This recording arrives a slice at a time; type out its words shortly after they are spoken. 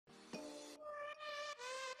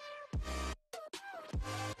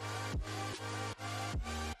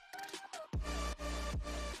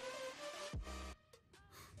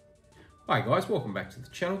Hi guys, welcome back to the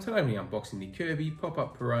channel. Today we're unboxing the Kirby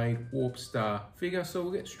Pop-Up Parade Warp Star figure, so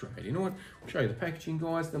we'll get straight into it. We'll show you the packaging,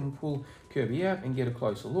 guys, then we'll pull Kirby out and get a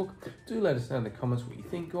closer look. Do let us know in the comments what you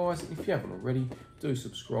think, guys. If you haven't already, do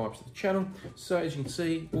subscribe to the channel. So as you can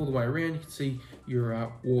see, all the way around, you can see your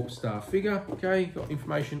Warp Star figure. Okay, got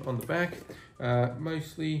information on the back.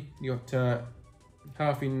 Mostly you got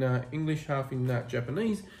half in English, half in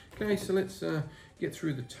Japanese. Okay, so let's get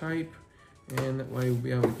through the tape, and that way we'll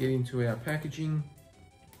be able to get into our packaging.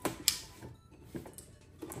 So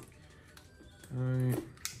we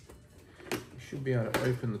should be able to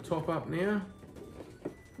open the top up now.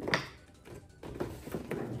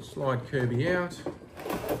 Slide Kirby out.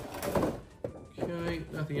 Okay,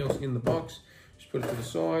 nothing else in the box. Just put it to the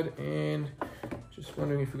side, and just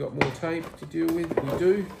wondering if we've got more tape to deal with. We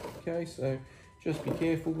do. Okay, so just be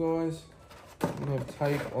careful, guys. We have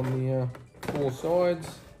tape on the four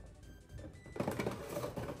sides.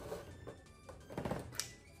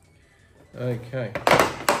 Okay,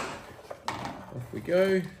 off we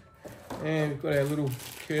go, and we've got our little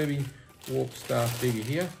Kirby Warp Star figure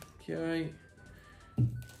here. Okay,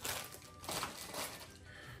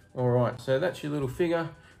 all right, so that's your little figure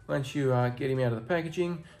once you get him out of the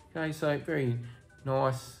packaging. Okay, so very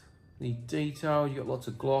nicely detailed. You got lots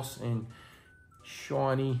of gloss and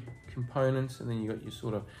shiny components, and then you got your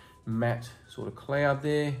sort of matte sort of cloud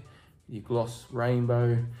there, your gloss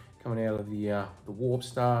rainbow coming out of the Warp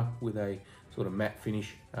Star with a sort of matte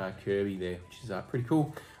finish Kirby there, which is pretty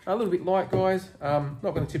cool. A little bit light, guys. Not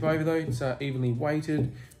going to tip over though. It's evenly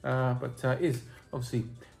weighted, but is obviously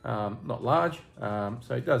not large, so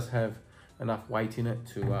it does have enough weight in it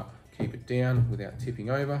to keep it down without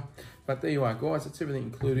tipping over. But there you are, guys. That's everything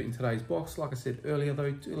included in today's box. Like I said earlier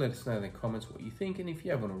though, do let us know in the comments what you think, and if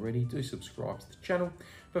you haven't already, do subscribe to the channel.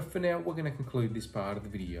 But for now, we're going to conclude this part of the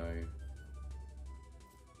video.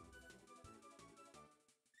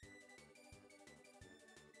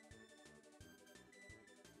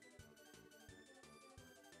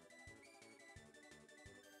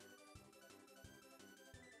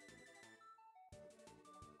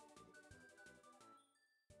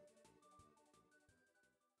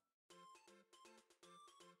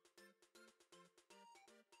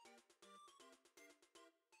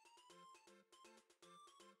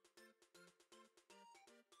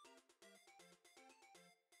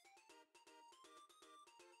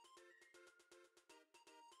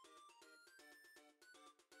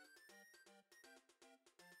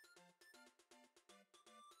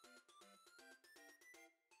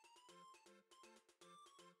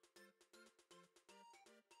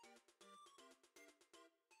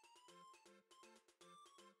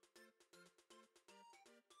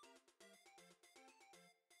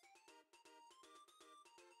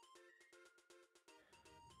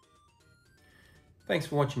 Thanks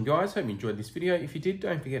for watching, guys. Hope you enjoyed this video. If you did,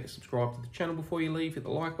 don't forget to subscribe to the channel before you leave. Hit the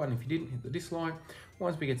like button. If you didn't, hit the dislike.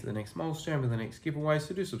 Once we get to the next milestone with the next giveaway,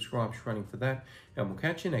 so do subscribe, running for that, and we'll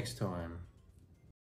catch you next time.